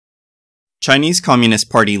Chinese Communist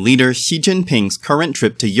Party leader Xi Jinping's current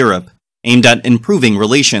trip to Europe, aimed at improving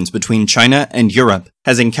relations between China and Europe,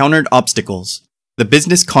 has encountered obstacles. The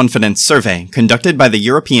Business Confidence Survey, conducted by the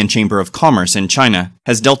European Chamber of Commerce in China,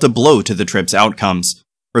 has dealt a blow to the trip's outcomes,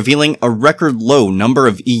 revealing a record-low number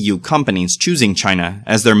of EU companies choosing China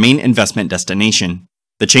as their main investment destination.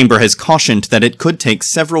 The Chamber has cautioned that it could take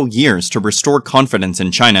several years to restore confidence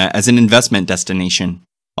in China as an investment destination.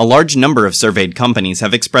 A large number of surveyed companies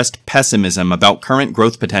have expressed pessimism about current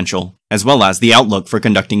growth potential, as well as the outlook for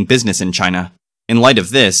conducting business in China. In light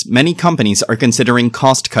of this, many companies are considering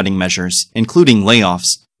cost-cutting measures, including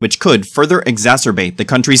layoffs, which could further exacerbate the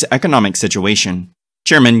country's economic situation.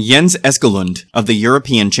 Chairman Jens Eskelund of the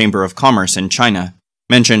European Chamber of Commerce in China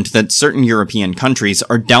mentioned that certain European countries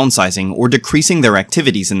are downsizing or decreasing their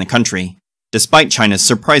activities in the country. Despite China's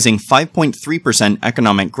surprising 5.3%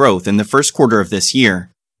 economic growth in the first quarter of this year,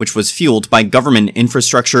 which was fueled by government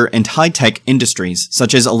infrastructure and high-tech industries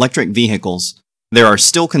such as electric vehicles, there are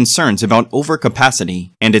still concerns about overcapacity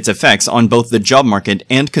and its effects on both the job market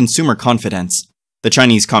and consumer confidence. The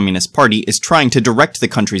Chinese Communist Party is trying to direct the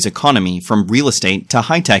country's economy from real estate to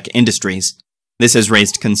high-tech industries. This has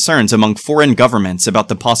raised concerns among foreign governments about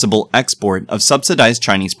the possible export of subsidized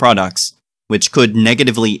Chinese products, which could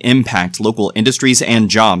negatively impact local industries and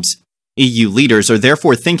jobs. EU leaders are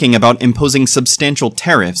therefore thinking about imposing substantial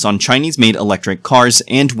tariffs on Chinese-made electric cars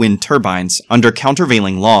and wind turbines under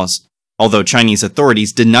countervailing laws. Although Chinese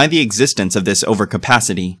authorities deny the existence of this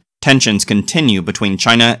overcapacity, tensions continue between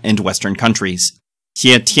China and Western countries.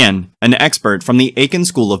 Xie Tian, an expert from the Aiken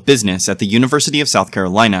School of Business at the University of South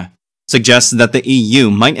Carolina, suggests that the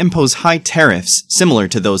EU might impose high tariffs similar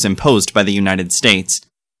to those imposed by the United States.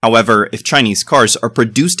 However, if Chinese cars are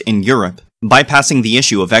produced in Europe, bypassing the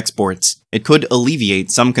issue of exports, it could alleviate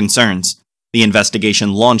some concerns. The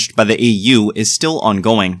investigation launched by the EU is still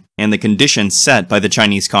ongoing, and the conditions set by the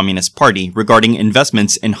Chinese Communist Party regarding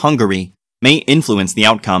investments in Hungary may influence the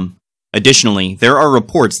outcome. Additionally, there are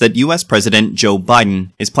reports that US President Joe Biden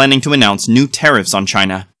is planning to announce new tariffs on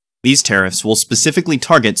China. These tariffs will specifically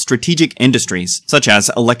target strategic industries such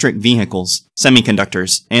as electric vehicles,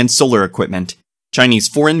 semiconductors, and solar equipment. Chinese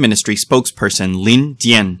Foreign Ministry spokesperson Lin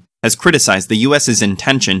Jian has criticized the US's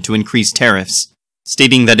intention to increase tariffs,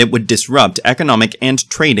 stating that it would disrupt economic and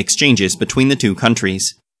trade exchanges between the two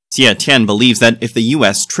countries. Xie Tian believes that if the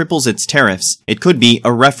US triples its tariffs, it could be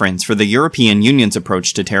a reference for the European Union's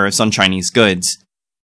approach to tariffs on Chinese goods.